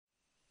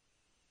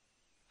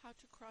How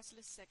to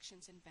cross-list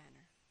sections in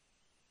Banner.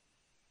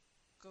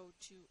 Go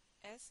to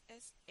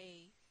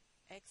SSA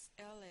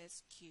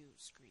XLSQ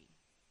screen.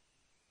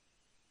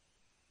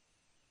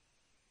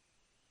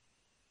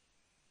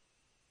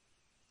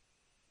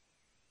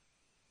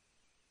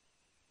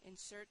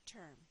 Insert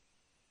term.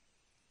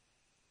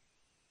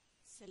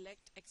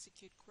 Select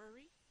Execute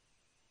Query.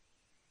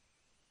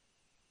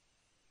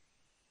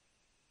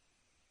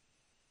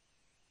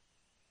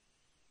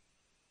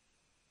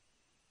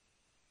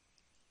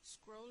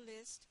 Scroll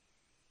list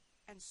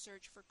and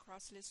search for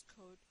cross-list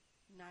code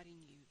not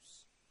in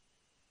use.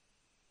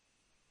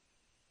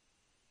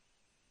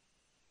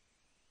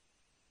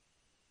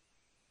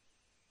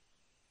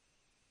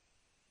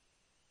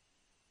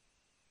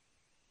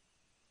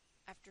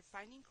 After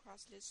finding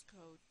cross-list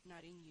code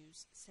not in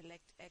use,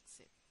 select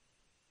Exit.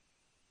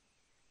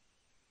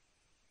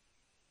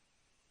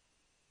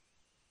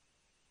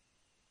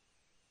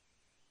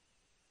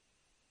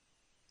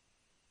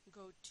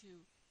 Go to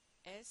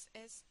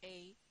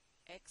SSA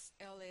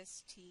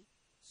XLST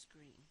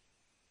screen.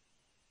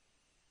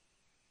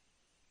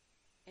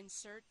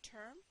 Insert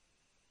term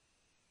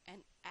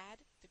and add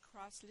the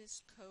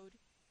cross-list code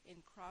in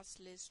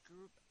cross-list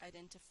group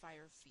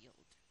identifier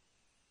field.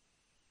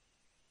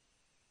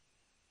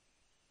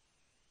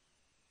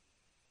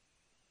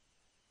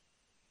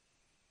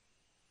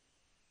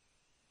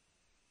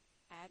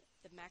 Add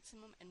the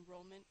maximum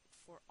enrollment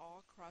for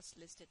all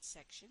cross-listed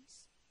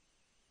sections.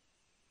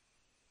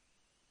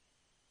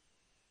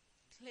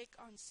 Click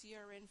on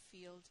CRN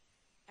field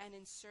and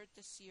insert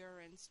the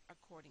CRNs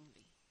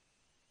accordingly.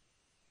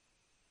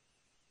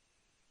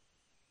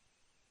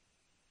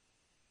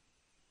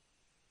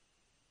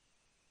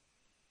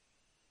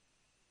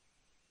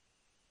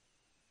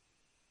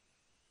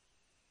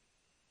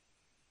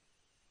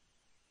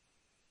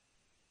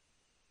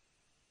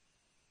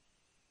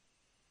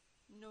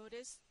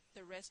 Notice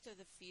the rest of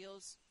the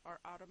fields are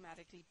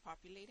automatically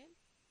populated.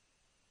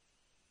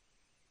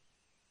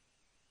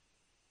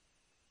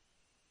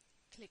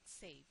 Click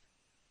Save.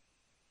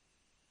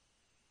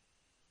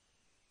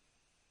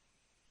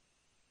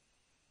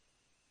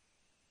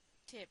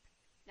 Tip: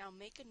 now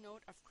make a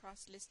note of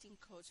cross-listing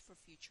codes for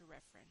future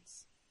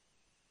reference.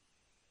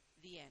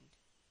 The end.